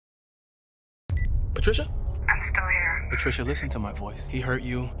Patricia? I'm still here. Patricia, listen to my voice. He hurt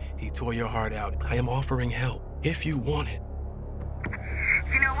you. He tore your heart out. I am offering help if you want it.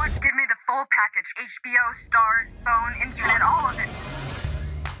 You know what? Give me the full package. HBO, stars, phone, internet, all of it.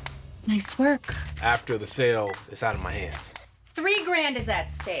 Nice work. After the sale, it's out of my hands. $3 grand is at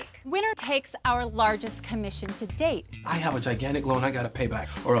stake. Winner takes our largest commission to date. I have a gigantic loan I gotta pay back,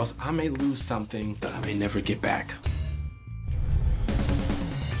 or else I may lose something that I may never get back.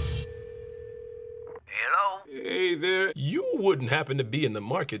 Hello? Hey there. You wouldn't happen to be in the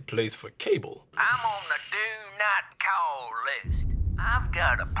marketplace for cable. I'm on the do not call list. I've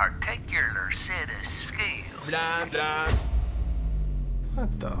got a particular set of skills. Blah, blah.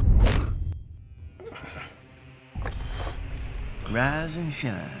 What the? Rise and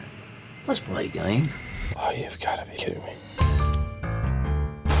shine. Let's play a game. Oh, you've gotta be kidding me.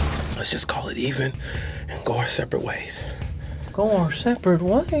 Let's just call it even and go our separate ways. Go our separate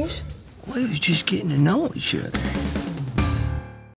ways? We was just getting to know each other.